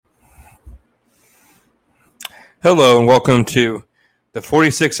Hello and welcome to the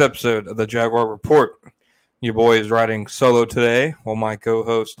 46th episode of the Jaguar Report. Your boy is riding solo today while my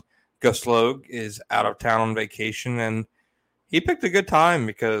co-host Gus Logue is out of town on vacation, and he picked a good time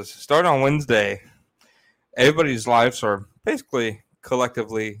because starting on Wednesday, everybody's lives are basically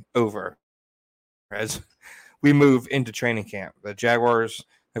collectively over as we move into training camp. The Jaguars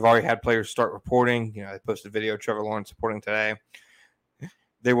have already had players start reporting. They posted a video of Trevor Lawrence reporting today.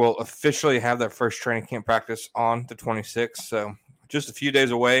 They will officially have their first training camp practice on the 26th. So just a few days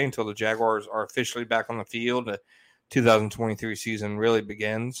away until the Jaguars are officially back on the field. The 2023 season really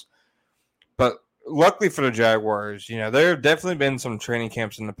begins. But luckily for the Jaguars, there have definitely been some training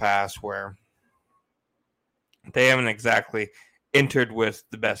camps in the past where they haven't exactly entered with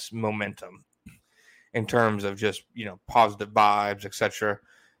the best momentum in terms of just, positive vibes, etc.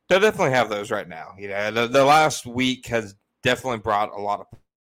 They'll definitely have those right now. The last week has definitely brought a lot of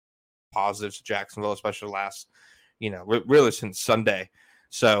positives to Jacksonville, especially last, really since Sunday.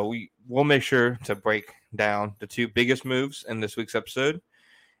 So we'll make sure to break down the two biggest moves in this week's episode.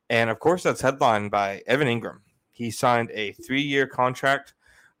 And of course, that's headlined by Evan Engram. He signed a 3-year contract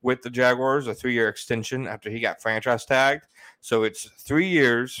with the Jaguars, a 3-year extension after he got franchise tagged. So it's 3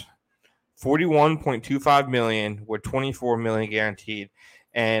 years, $41.25 million with $24 million guaranteed.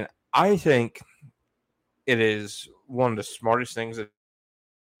 And I think it is one of the smartest things that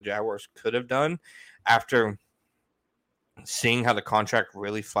Jaguars could have done after seeing how the contract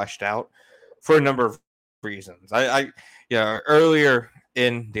really fleshed out for a number of reasons. Earlier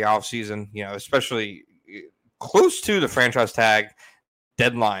in the offseason, especially close to the franchise tag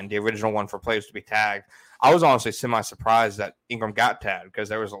deadline, the original one for players to be tagged, I was honestly semi-surprised that Engram got tagged because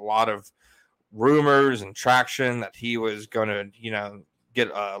there was a lot of rumors and traction that he was going to,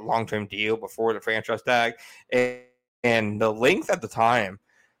 get a long-term deal before the franchise tag. And the length at the time,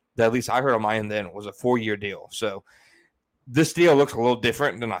 that at least I heard on my end then, was a 4-year deal. So this deal looks a little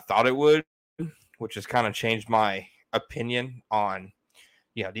different than I thought it would, which has kind of changed my opinion on,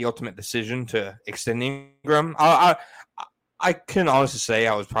 the ultimate decision to extend Engram. I can honestly say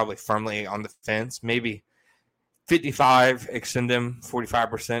I was probably firmly on the fence, maybe 55, extend him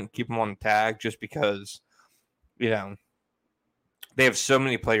 45%, keep him on the tag, just because, they have so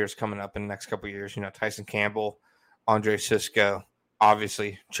many players coming up in the next couple of years. Tyson Campbell, Andre Sisco,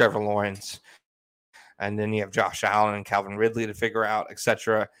 obviously Trevor Lawrence, and then you have Josh Allen and Calvin Ridley to figure out,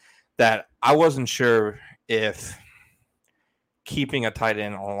 etc. That I wasn't sure if keeping a tight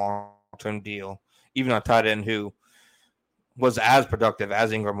end on a long-term deal, even a tight end who was as productive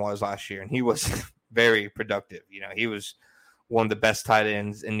as Engram was last year, and he was very productive. He was one of the best tight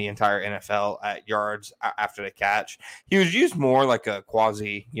ends in the entire NFL at yards after the catch. He was used more like a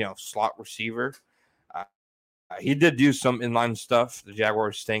quasi, slot receiver. He did do some inline stuff. The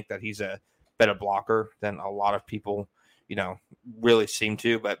Jaguars think that he's a better blocker than a lot of people, really seem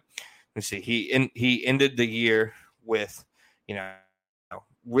to. But let's see, he ended the year with,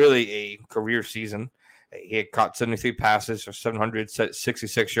 really a career season. He had caught 73 passes for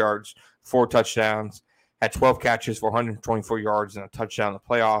 766 yards, 4 touchdowns, had 12 catches for 124 yards and a touchdown in the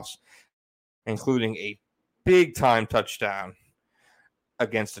playoffs, including a big-time touchdown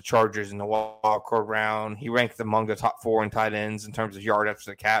against the Chargers in the wild card round. He ranked among the top 4 in tight ends in terms of yard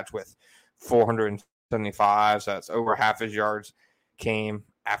after the catch with 475. So that's over half his yards came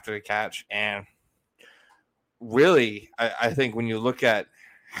after the catch. And really, I think when you look at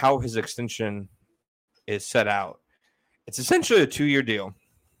how his extension is set out, it's essentially a 2-year deal.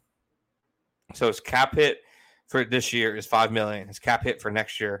 So his cap hit for this year is $5 million. His cap hit for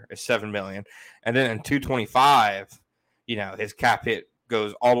next year is $7 million. And then in 225, his cap hit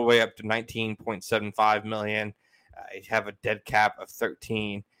goes all the way up to $19.75 million. You have a dead cap of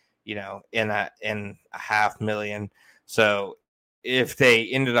 13, in a half million. So if they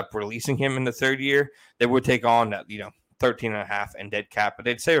ended up releasing him in the third year, they would take on that, 13 and a half and dead cap, but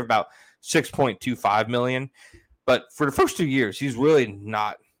they'd save about $6.25 million. But for the first 2 years, he's really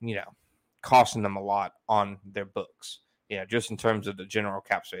not, costing them a lot on their books, just in terms of the general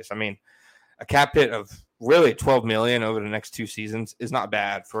cap space. I mean, a cap hit of really $12 million over the next 2 seasons is not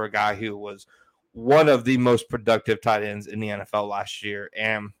bad for a guy who was one of the most productive tight ends in the NFL last year.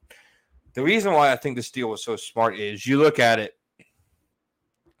 And the reason why I think this deal was so smart is you look at it.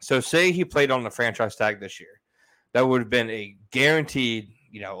 So say he played on the franchise tag this year. That would have been a guaranteed,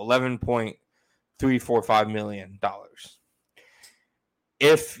 $11.345 million.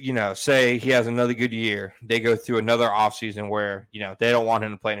 If, say he has another good year, they go through another offseason where, they don't want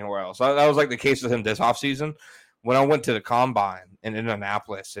him to play anywhere else. That was like the case with him this offseason. When I went to the combine in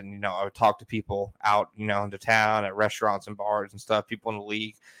Indianapolis and, I would talk to people out, into town at restaurants and bars and stuff, people in the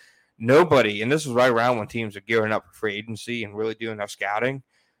league, nobody, and this was right around when teams are gearing up for free agency and really doing their scouting,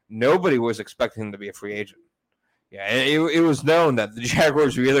 nobody was expecting him to be a free agent. Yeah, it was known that the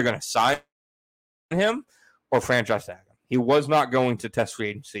Jaguars were either going to sign him or franchise tag him. He was not going to test free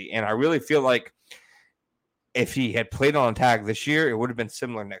agency, and I really feel like if he had played on a tag this year, it would have been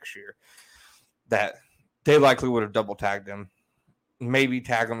similar next year. That they likely would have double tagged him, maybe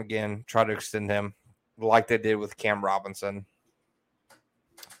tag him again, try to extend him like they did with Cam Robinson.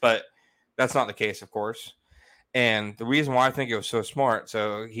 But that's not the case, of course. And the reason why I think it was so smart,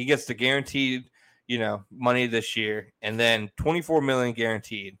 so he gets the guaranteed, money this year, and then $24 million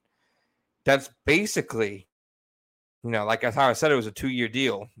guaranteed. That's basically, like how I said, it was a 2-year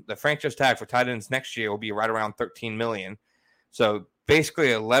deal. The franchise tag for tight ends next year will be right around $13 million. So basically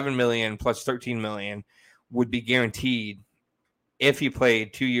 $11 million plus $13 million would be guaranteed if he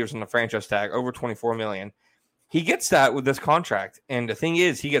played 2 years on the franchise tag, over $24 million. He gets that with this contract. And the thing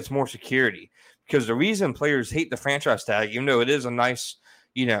is, he gets more security, because the reason players hate the franchise tag, even though it is a nice,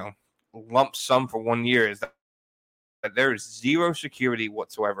 lump sum for 1 year, is that there is zero security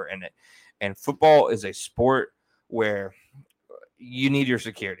whatsoever in it. And football is a sport where you need your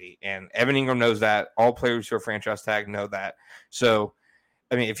security. And Evan Engram knows that. All players who are franchise tag know that. So,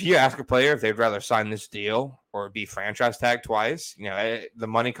 I mean, if you ask a player if they'd rather sign this deal or be franchise tagged twice, the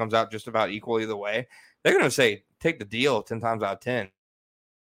money comes out just about equal either way. They're going to say, take the deal 10 times out of 10,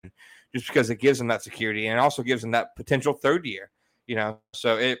 just because it gives them that security, and it also gives them that potential third year,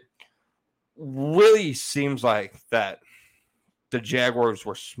 So it really seems like that the Jaguars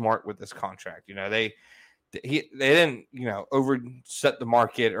were smart with this contract. They didn't, overset the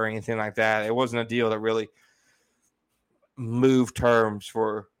market or anything like that. It wasn't a deal that really moved terms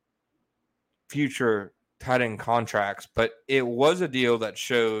for future tight end contracts, but it was a deal that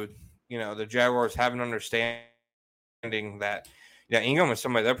showed, the Jaguars have an understanding that, Engram is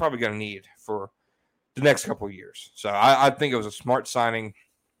somebody they're probably going to need for the next couple of years. So I think it was a smart signing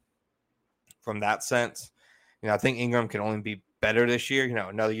from that sense. I think Engram can only be better this year.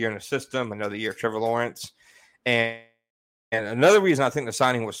 Another year in the system, another year of Trevor Lawrence. And another reason I think the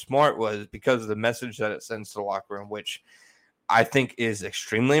signing was smart was because of the message that it sends to the locker room, which I think is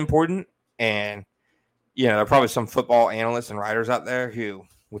extremely important. And, there are probably some football analysts and writers out there who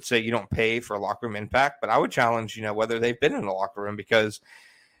would say you don't pay for a locker room impact, but I would challenge, whether they've been in the locker room, because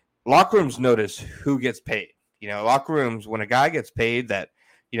locker rooms notice who gets paid. Locker rooms, when a guy gets paid that,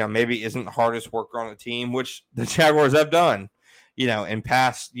 maybe isn't the hardest worker on the team, which the Jaguars have done, in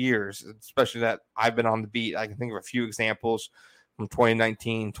past years, especially that I've been on the beat. I can think of a few examples from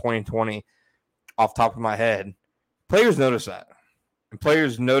 2019, 2020 off the top of my head. Players notice that. And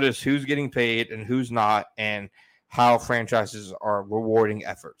players notice who's getting paid and who's not, and how franchises are rewarding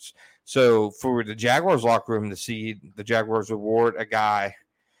efforts. So for the Jaguars locker room to see the Jaguars reward a guy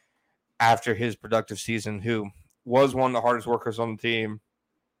after his productive season who was one of the hardest workers on the team,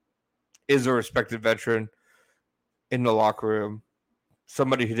 is a respected veteran in the locker room,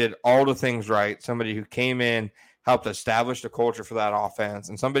 somebody who did all the things right, somebody who came in, helped establish the culture for that offense,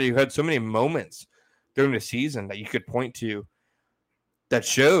 and somebody who had so many moments during the season that you could point to that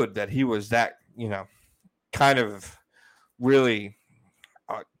showed that he was that, kind of really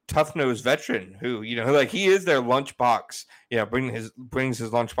tough-nosed veteran who, like he is their lunchbox, brings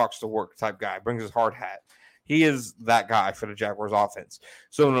his lunchbox to work type guy, brings his hard hat. He is that guy for the Jaguars offense.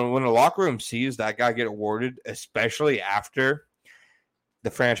 So when the locker room sees that guy get awarded, especially after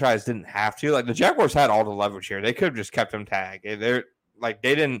the franchise didn't have to, like the Jaguars had all the leverage here. They could have just kept him tagged. It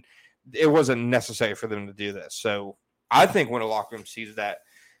wasn't necessary for them to do this. So I think when a locker room sees that,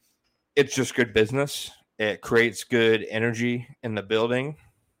 it's just good business. It creates good energy in the building,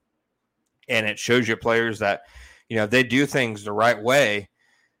 and it shows your players that, they do things the right way,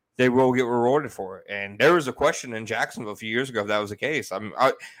 they will get rewarded for it. And there was a question in Jacksonville a few years ago if that was the case.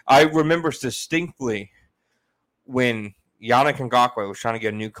 I remember distinctly when Yannick Ngakoue was trying to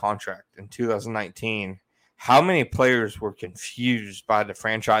get a new contract in 2019, how many players were confused by the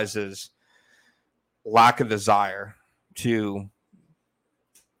franchise's lack of desire to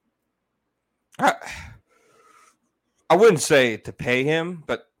I wouldn't say to pay him,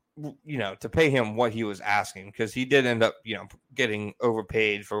 but to pay him what he was asking, because he did end up, getting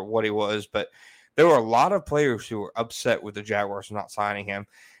overpaid for what he was. But there were a lot of players who were upset with the Jaguars not signing him,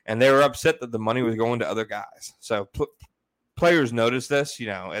 and they were upset that the money was going to other guys. So players notice this,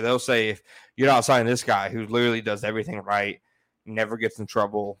 and they'll say, if you're not signing this guy who literally does everything right, never gets in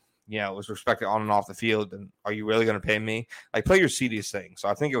trouble, was respected on and off the field, then are you really going to pay me? Like, players see these things. So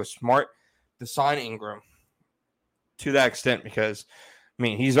I think it was smart to sign Engram to that extent, because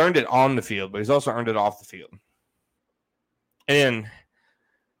he's earned it on the field, but he's also earned it off the field. And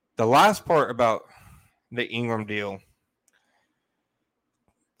The last part about the Engram deal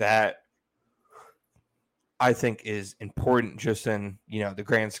that I think is important just in, the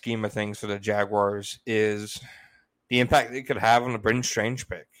grand scheme of things for the Jaguars is the impact it could have on the Brenton Strange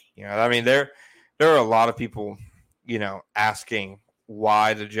pick. There are a lot of people, asking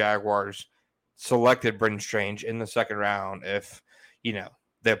why the Jaguars selected Brenton Strange in the second round if,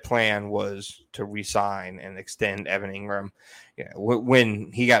 their plan was to re-sign and extend Evan Engram.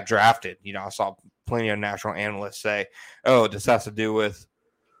 When he got drafted, I saw plenty of national analysts say, oh, this has to do with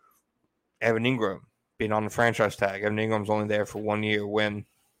Evan Engram being on the franchise tag. Evan Ingram's only there for 1 year, when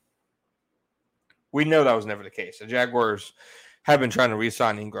we know that was never the case. The Jaguars have been trying to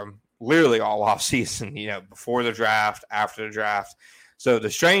re-sign Engram literally all offseason, before the draft, after the draft. So the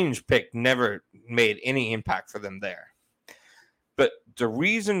Strange pick never made any impact for them there. But the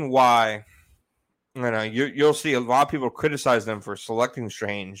reason why, you'll see a lot of people criticize them for selecting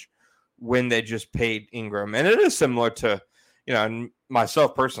Strange when they just paid Engram. And it is similar to,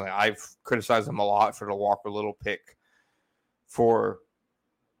 myself personally, I've criticized them a lot for the Walker Little pick, for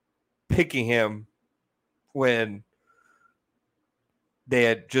picking him when they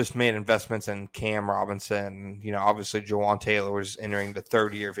had just made investments in Cam Robinson. Obviously Jawan Taylor was entering the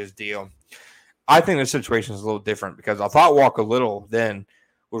third year of his deal. I think the situation is a little different because I thought Walker Little then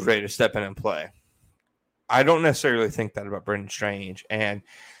was ready to step in and play. I don't necessarily think that about Brenton Strange. And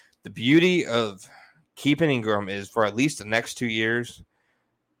the beauty of keeping Engram is for at least the next 2 years,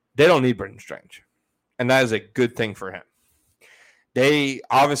 they don't need Brenton Strange. And that is a good thing for him.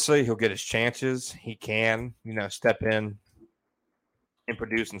 He'll get his chances. He can, step in and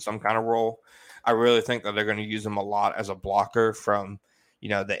produce in some kind of role. I really think that they're going to use him a lot as a blocker from,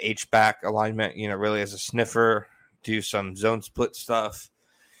 the H-back alignment, really as a sniffer, do some zone split stuff,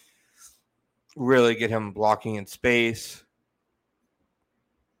 really get him blocking in space.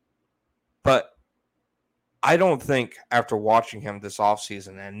 But I don't think after watching him this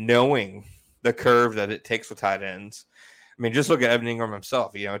offseason and knowing the curve that it takes with tight ends, just look at Evan Engram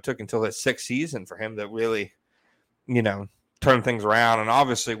himself. It took until his sixth season for him to really, turn things around. And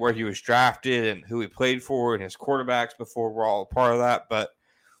obviously where he was drafted and who he played for and his quarterbacks before were all a part of that. But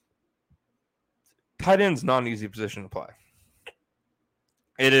tight end's not an easy position to play.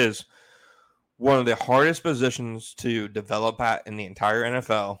 It is one of the hardest positions to develop at in the entire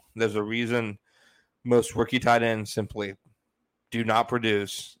NFL. There's a reason most rookie tight ends simply do not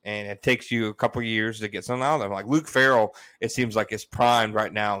produce, and it takes you a couple years to get something out of them. Like Luke Farrell, it seems like is primed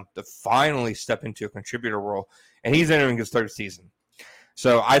right now to finally step into a contributor role, and he's entering his third season.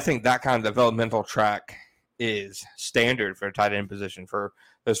 So I think that kind of developmental track is standard for a tight end position for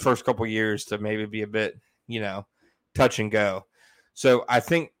those first couple years to maybe be a bit, touch and go. So I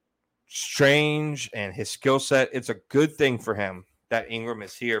think Strange and his skill set, it's a good thing for him that Engram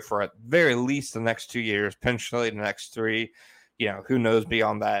is here for at very least the next 2 years, potentially the next 3. Who knows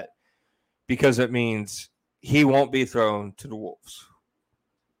beyond that, because it means he won't be thrown to the wolves.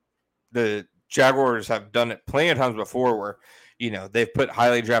 The Jaguars have done it plenty of times before where, they've put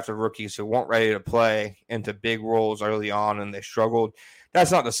highly drafted rookies who weren't ready to play into big roles early on and they struggled.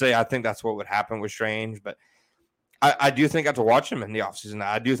 That's not to say I think that's what would happen with Strange, but I do think after watching him in the offseason,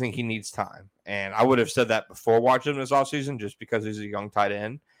 I do think he needs time. And I would have said that before watching him this offseason just because he's a young tight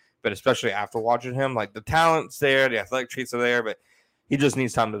end. But especially after watching him, like the talent's there, the athletic traits are there, but he just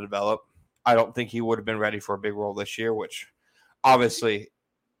needs time to develop. I don't think he would have been ready for a big role this year, which obviously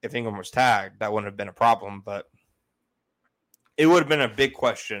if Engram was tagged, that wouldn't have been a problem, but it would have been a big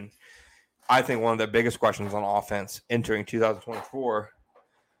question. I think one of the biggest questions on offense entering 2024,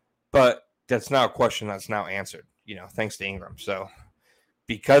 but that's now a question that's now answered, thanks to Engram. So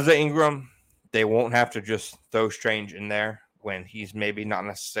because of Engram, they won't have to just throw Strange in there when he's maybe not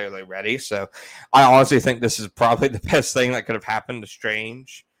necessarily ready. So I honestly think this is probably the best thing that could have happened to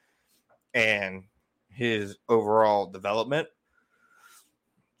Strange and his overall development.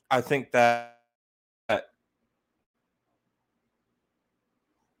 I think that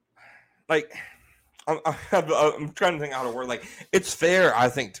I'm trying to think how to word. It's fair, I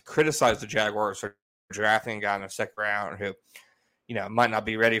think, to criticize the Jaguars for drafting a guy in the second round who, might not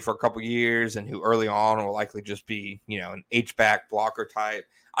be ready for a couple years and who early on will likely just be, an H-back blocker type.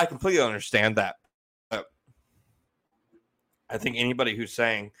 I completely understand that. But I think anybody who's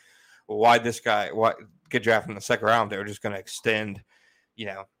saying, well, why get drafted in the second round? They were just going to extend,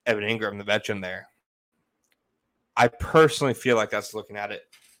 Evan Engram, the veteran there. I personally feel like that's looking at it,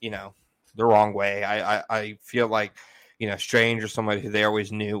 the wrong way. I feel like, Strange or somebody who they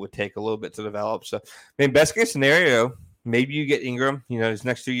always knew would take a little bit to develop. So, best case scenario, maybe you get Engram, his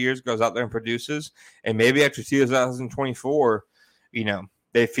next 2 years goes out there and produces. And maybe after 2024,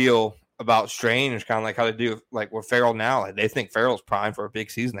 they feel about Strange, kind of like how they do like with Farrell now. Like they think Farrell's primed for a big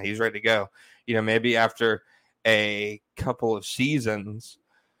season, that he's ready to go. Maybe after a couple of seasons,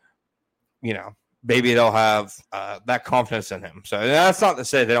 maybe they'll have that confidence in him. So that's not to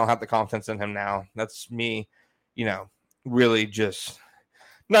say they don't have the confidence in him now. That's me, really just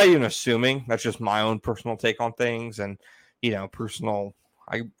not even assuming. That's just my own personal take on things and, personal,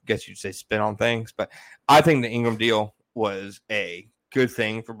 I guess you'd say, spin on things. But I think the Engram deal was a good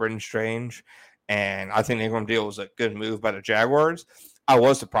thing for Brendan Strange. And I think the Engram deal was a good move by the Jaguars. I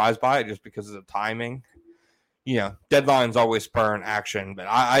was surprised by it just because of the timing. Deadlines always spur an action, but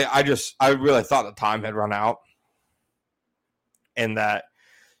I really thought the time had run out and that,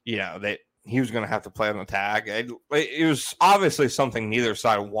 that he was going to have to play on the tag. It was obviously something neither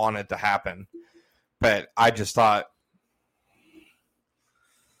side wanted to happen, but I just thought,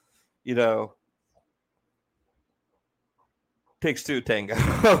 takes two tango.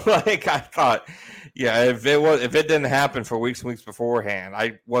 Like I thought, if it didn't happen for weeks and weeks beforehand,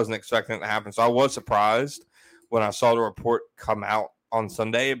 I wasn't expecting it to happen. So I was surprised when I saw the report come out on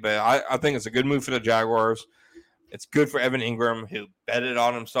Sunday, but I think it's a good move for the Jaguars. It's good for Evan Engram, who betted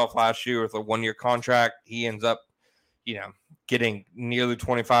on himself last year with a 1-year contract. He ends up, getting nearly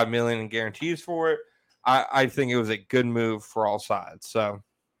 $25 million in guarantees for it. I think it was a good move for all sides. So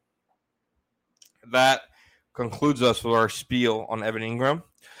that concludes us with our spiel on Evan Engram.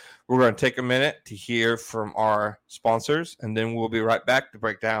 We're going to take a minute to hear from our sponsors, and then we'll be right back to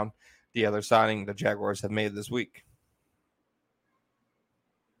break down the other signing the Jaguars have made this week.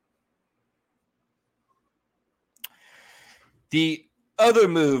 The other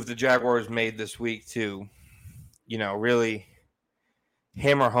move the Jaguars made this week to, really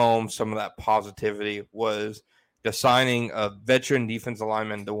hammer home some of that positivity was the signing of veteran defensive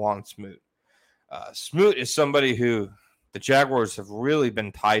lineman Dawuane Smoot. Smoot is somebody who the Jaguars have really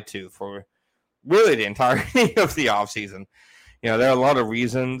been tied to for really the entirety of the offseason. There are a lot of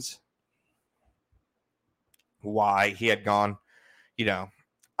reasons why he had gone,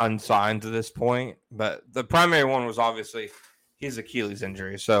 unsigned to this point. But the primary one was obviously his Achilles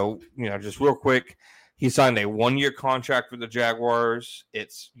injury. So, just real quick, he signed a 1-year contract with the Jaguars.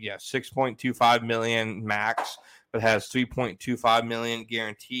 It's $6.25 million max, but has $3.25 million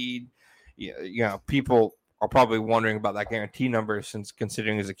guaranteed. People are probably wondering about that guarantee number since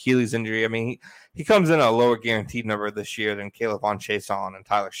considering his Achilles injury. I mean, he comes in at a lower guaranteed number this year than Caleb Von Chason and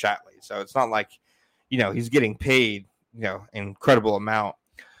Tyler Shatley. So it's not like, he's getting paid, an incredible amount.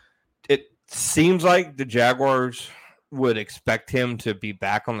 It seems like the Jaguars would expect him to be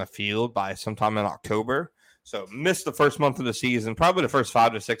back on the field by sometime in October. So missed the first month of the season, probably the first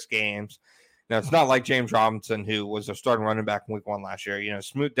 5 to 6 games. Now, it's not like James Robinson, who was a starting running back in week 1 last year.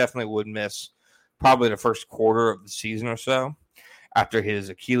 Smoot definitely would miss probably the first quarter of the season or so after his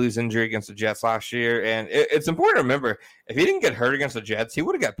Achilles injury against the Jets last year. And it's important to remember, if he didn't get hurt against the Jets, he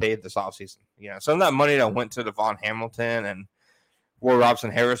would have got paid this offseason. Some of that money that went to Devon Hamilton and Ward Robson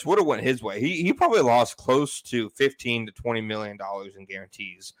Harris would have went his way. He probably lost close to $15 to $20 million in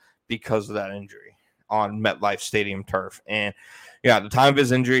guarantees because of that injury on MetLife Stadium turf. And at the time of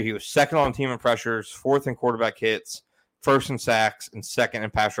his injury, he was second on team in pressures, 4th in quarterback hits, 1st in sacks, and 2nd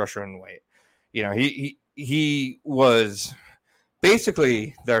in pass rusher in weight. He was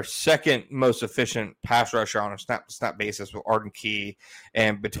basically their second most efficient pass rusher on a snap-to-snap basis with Arden Key.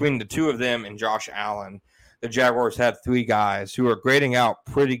 And between the two of them and Josh Allen, the Jaguars had 3 guys who are grading out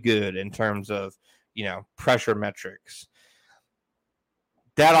pretty good in terms of, pressure metrics.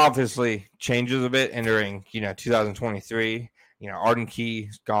 That obviously changes a bit entering, 2023. Arden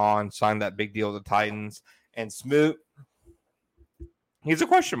Key's gone, signed that big deal with the Titans. And Smoot, he's a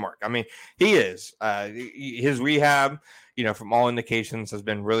question mark. I mean, he is. His rehab, from all indications, has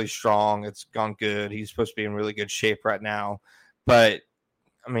been really strong. It's gone good. He's supposed to be in really good shape right now. But,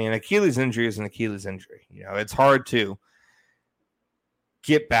 I mean, Achilles injury is an Achilles injury. It's hard to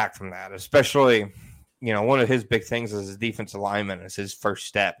get back from that, especially, one of his big things is his defensive lineman is his first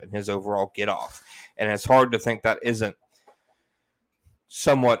step and his overall get off. And it's hard to think that isn't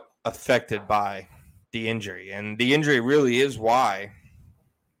somewhat affected by the injury. And the injury really is why,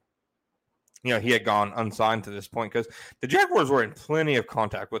 he had gone unsigned to this point, because the Jaguars were in plenty of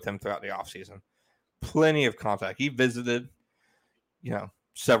contact with him throughout the offseason. Plenty of contact. He visited,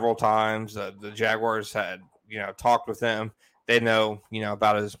 several times. The Jaguars had, talked with him. They know,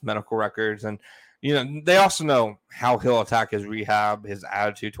 about his medical records. And, they also know how he'll attack his rehab, his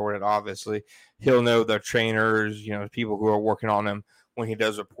attitude toward it, obviously. He'll know the trainers, people who are working on him when he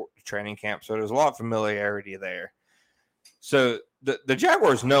does report to training camp. So there's a lot of familiarity there. So the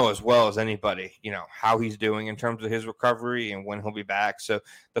Jaguars know as well as anybody, how he's doing in terms of his recovery and when he'll be back. So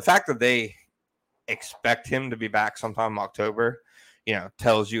the fact that they expect him to be back sometime in October,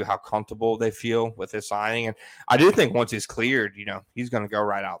 tells you how comfortable they feel with his signing. And I do think once he's cleared, he's going to go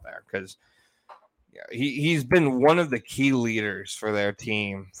right out there because he's been one of the key leaders for their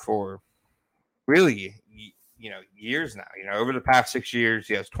team for really, years now. Over the past 6 years,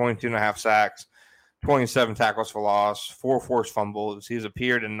 he has 22 and a half sacks, 27 tackles for loss, 4 forced fumbles. He's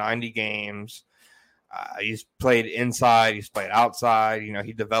appeared in 90 games. He's played inside. He's played outside.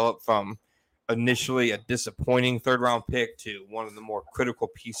 He developed from initially a disappointing third-round pick to one of the more critical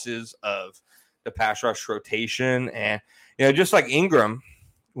pieces of the pass rush rotation. And, just like Engram,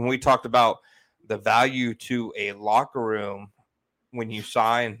 when we talked about the value to a locker room when you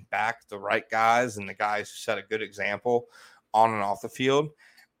sign back the right guys and the guys who set a good example on and off the field,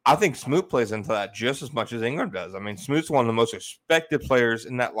 I think Smoot plays into that just as much as Engram does. I mean, Smoot's one of the most respected players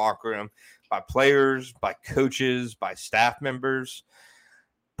in that locker room by players, by coaches, by staff members.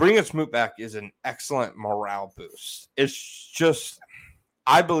 Bringing Smoot back is an excellent morale boost. It's just,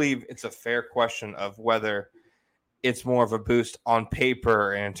 I believe it's a fair question of whether it's more of a boost on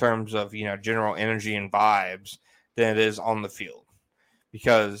paper and in terms of, general energy and vibes than it is on the field.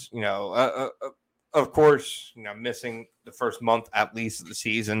 Because, of course, missing the first month at least of the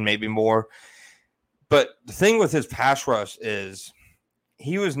season, maybe more. But the thing with his pass rush is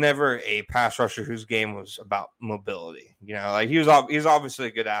he was never a pass rusher whose game was about mobility. He's obviously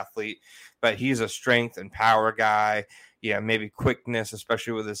a good athlete, but he's a strength and power guy. Maybe quickness,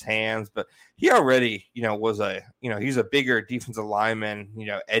 especially with his hands. But he already, was he's a bigger defensive lineman,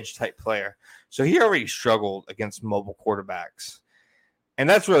 edge type player. So he already struggled against mobile quarterbacks. And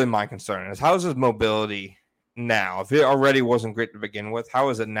that's really my concern is how is his mobility now? If it already wasn't great to begin with, how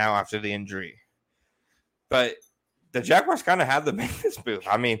is it now after the injury? But the Jaguars kind of had to make this move.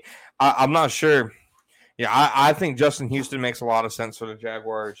 I mean, I'm not sure. I think Justin Houston makes a lot of sense for the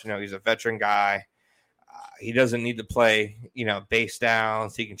Jaguars. He's a veteran guy. He doesn't need to play, base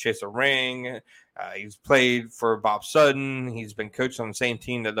downs. He can chase a ring. He's played for Bob Sutton. He's been coached on the same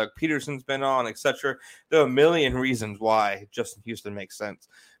team that Doug Peterson's been on, etc. There are a million reasons why Justin Houston makes sense.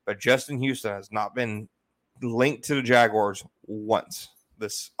 But Justin Houston has not been linked to the Jaguars once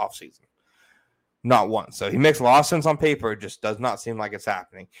this offseason. Not once. So he makes a lot of sense on paper. It just does not seem like it's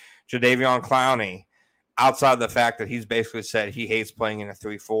happening. Jadeveon Clowney, outside the fact that he's basically said he hates playing in a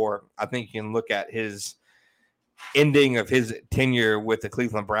 3-4, I think you can look at his ending of his tenure with the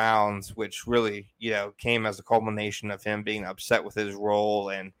Cleveland Browns, which really, came as a culmination of him being upset with his role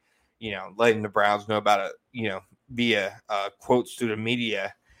and, letting the Browns know about it, via quotes to the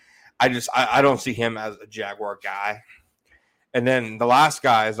media. I don't see him as a Jaguar guy. And then the last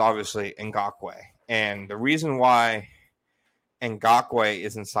guy is obviously Ngakoue. And the reason why Ngakoue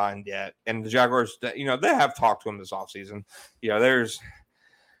isn't signed yet, and the Jaguars, they have talked to him this offseason.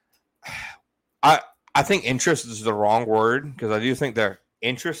 I think interest is the wrong word because I do think they're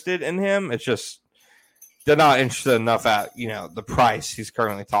interested in him. It's just they're not interested enough at, the price he's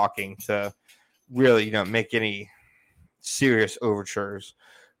currently talking to really, make any serious overtures.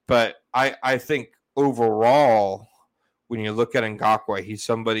 But I think overall, when you look at Ngakoue, he's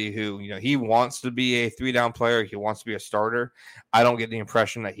somebody who, he wants to be a 3-down player. He wants to be a starter. I don't get the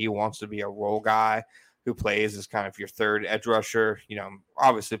impression that he wants to be a role guy who plays as kind of your third edge rusher.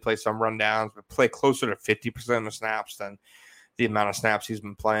 Obviously play some rundowns, but play closer to 50% of the snaps than the amount of snaps he's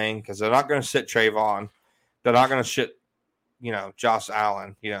been playing because they're not going to sit Trayvon. They're not going to sit, Josh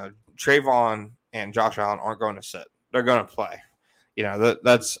Allen. Trayvon and Josh Allen aren't going to sit. They're going to play.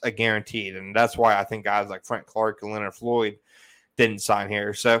 That's a guaranteed. And that's why I think guys like Frank Clark and Leonard Floyd didn't sign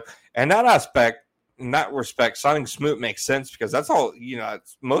here. So, in that respect, signing Smoot makes sense because that's all,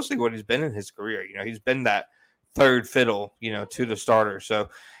 it's mostly what he's been in his career. He's been that third fiddle, to the starter. So,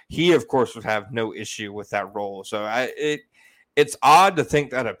 he, of course, would have no issue with that role. So, it's odd to think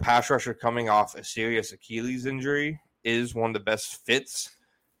that a pass rusher coming off a serious Achilles injury is one of the best fits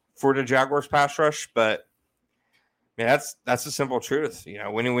for the Jaguars pass rush, but that's the simple truth.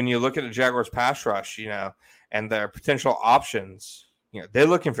 When you look at the Jaguars pass rush, and their potential options, they're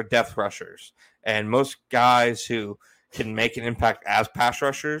looking for depth rushers. And most guys who can make an impact as pass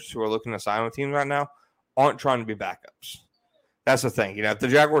rushers who are looking to sign with teams right now aren't trying to be backups. That's the thing. If the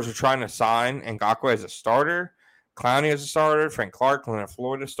Jaguars are trying to sign Ngakoue as a starter, Clowney as a starter, Frank Clark, Leonard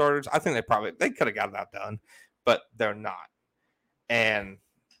Floyd as starters, I think they could have got that done, but they're not. And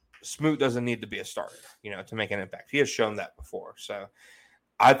Smoot doesn't need to be a starter, to make an impact. He has shown that before. So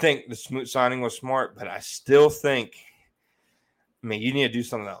I think the Smoot signing was smart, but I still think, you need to do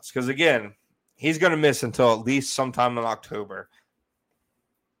something else. Because, again, he's going to miss until at least sometime in October.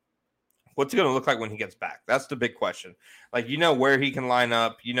 What's it going to look like when he gets back? That's the big question. Like, where he can line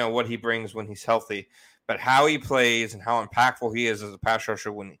up, what he brings when he's healthy, but how he plays and how impactful he is as a pass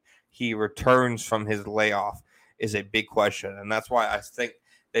rusher when he returns from his layoff is a big question. And that's why I think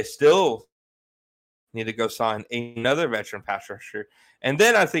they still need to go sign another veteran pass rusher. And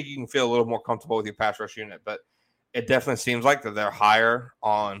then I think you can feel a little more comfortable with your pass rush unit. But it definitely seems like that they're higher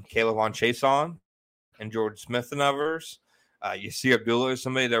on K'Lavon Chaisson and George Smith than others. You see Abdullah is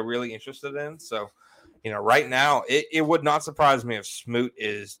somebody they're really interested in. So, right now, it would not surprise me if Smoot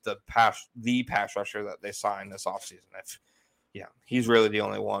is the pass rusher that they signed this offseason. He's really the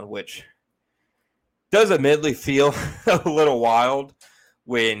only one, which does admittedly feel a little wild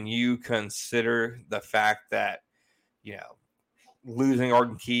when you consider the fact that, losing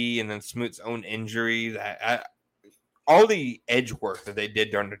Arden Key and then Smoot's own injury, all the edge work that they did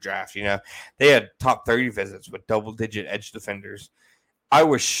during the draft, they had top 30 visits with double-digit edge defenders. I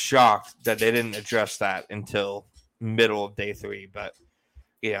was shocked that they didn't address that until middle of day 3. But,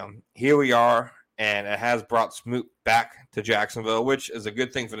 here we are, and it has brought Smoot back to Jacksonville, which is a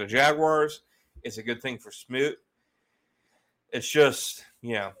good thing for the Jaguars. It's a good thing for Smoot. It's just,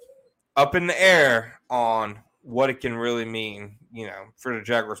 up in the air on what it can really mean, for the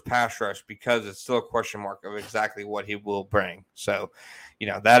Jaguars pass rush, because it's still a question mark of exactly what he will bring. So,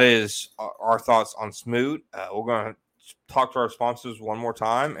 that is our thoughts on Smoot. We're going to talk to our sponsors one more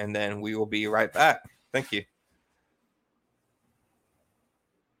time, and then we will be right back. Thank you.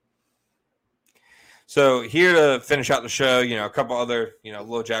 So here to finish out the show, a couple other,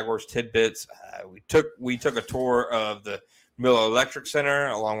 little Jaguars tidbits. We took a tour of the Miller Electric Center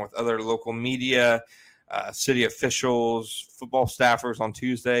along with other local media, city officials, football staffers on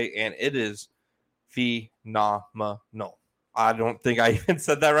Tuesday, and it is phenomenal. I don't think I even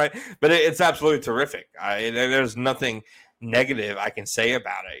said that right, but it's absolutely terrific. There's nothing negative I can say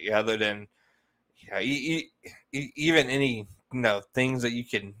about it other than even any things that you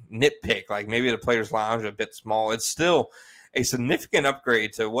can nitpick, like maybe the players' lounge a bit small. It's still a significant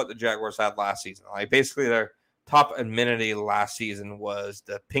upgrade to what the Jaguars had last season. Like basically their top amenity last season was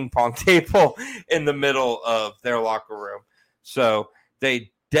the ping pong table in the middle of their locker room. So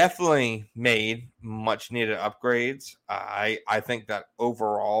they definitely made much needed upgrades. I think that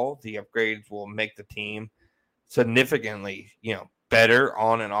overall the upgrades will make the team significantly, better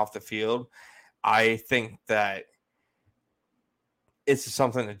on and off the field. I think that it's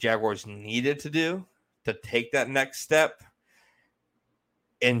something the Jaguars needed to do to take that next step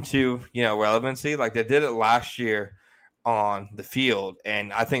into, relevancy. Like they did it last year on the field.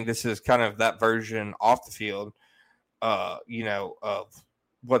 And I think this is kind of that version off the field, of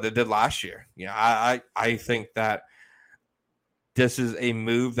what they did last year. I think that this is a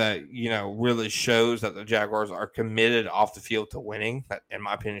move that, really shows that the Jaguars are committed off the field to winning. That, in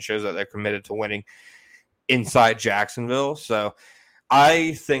my opinion, shows that they're committed to winning inside Jacksonville. So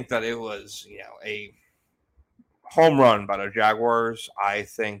I think that it was, a home run by the Jaguars. I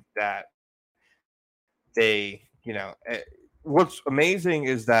think that they, what's amazing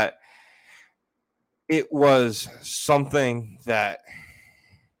is that it was something that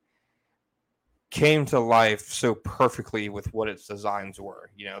came to life so perfectly with what its designs were.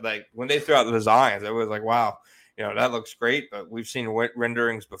 Like when they threw out the designs, it was like, wow, that looks great. But we've seen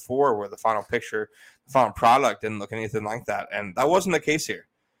renderings before where the final picture, the final product didn't look anything like that. And that wasn't the case here.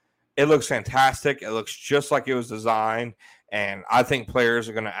 It looks fantastic. It looks just like it was designed. And I think players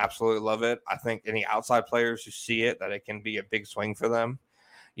are going to absolutely love it. I think any outside players who see it, that it can be a big swing for them,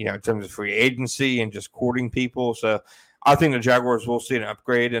 in terms of free agency and just courting people. So I think the Jaguars will see an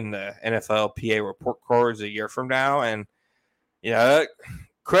upgrade in the NFL PA report cards a year from now. And,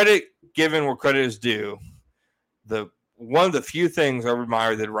 credit given where credit is due, one of the few things Urban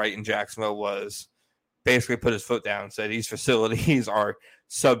Meyer did right in Jacksonville was basically put his foot down and said these facilities are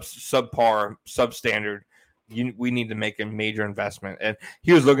subpar, substandard. We need to make a major investment. And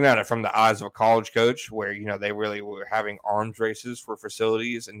he was looking at it from the eyes of a college coach where, they really were having arms races for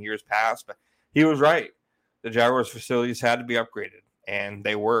facilities in years past. But he was right. The Jaguars facilities had to be upgraded, and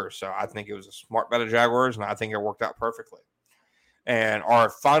they were. So I think it was a smart bet of Jaguars, and I think it worked out perfectly. And our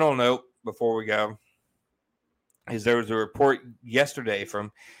final note before we go is there was a report yesterday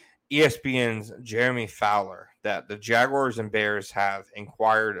from ESPN's Jeremy Fowler that the Jaguars and Bears have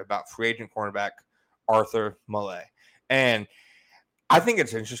inquired about free agent cornerback Arthur Millay. And I think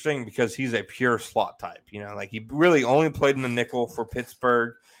it's interesting because he's a pure slot type. Like he really only played in the nickel for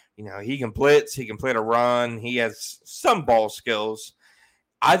Pittsburgh. He can blitz, he can play to run, he has some ball skills.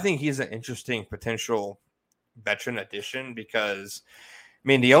 I think he's an interesting potential veteran addition because,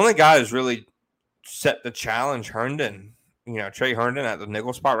 the only guy who's really set to challenge Herndon. Trey Herndon at the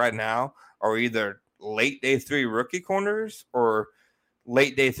nickel spot right now are either late day 3 rookie corners or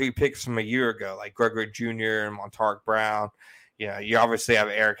late day 3 picks from a year ago, like Gregory Jr. and Montark Brown. You obviously have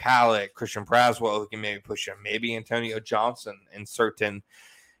Eric Halleck, Christian Braswell, who can maybe push him, maybe Antonio Johnson in certain,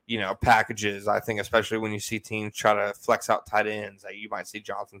 packages. I think especially when you see teams try to flex out tight ends, that you might see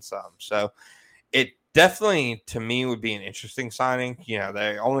Johnson some. So it definitely, to me, would be an interesting signing.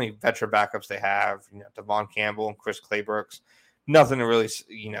 The only veteran backups they have, Devon Campbell and Chris Claybrooks. Nothing to really,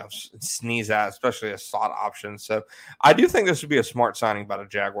 sneeze at, especially a slot option. So I do think this would be a smart signing by the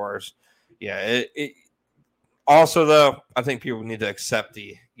Jaguars. Yeah. Also, though, I think people need to accept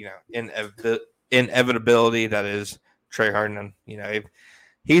the, inevitability that is Trey Herndon. If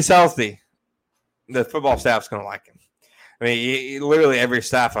he's healthy, the football staff's going to like him. I mean, literally every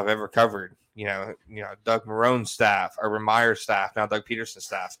staff I've ever covered, Doug Marone's staff, Urban Meyer's staff, now Doug Peterson's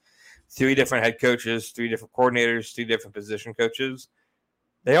staff, 3 different head coaches, 3 different coordinators, 2 different position coaches.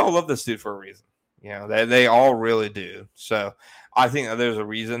 They all love this dude for a reason. They all really do. So I think that there's a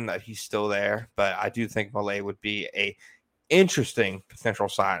reason that he's still there, but I do think Malay would be a interesting potential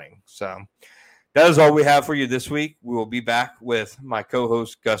signing. So that is all we have for you this week. We will be back with my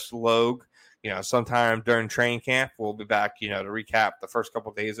co-host Gus Logue. Sometime during training camp, we'll be back, to recap the first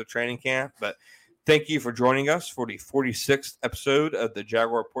couple of days of training camp. But thank you for joining us for the 46th episode of the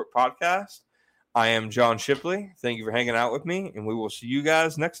Jaguar Report podcast. I am John Shipley. Thank you for hanging out with me, and we will see you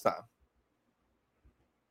guys next time.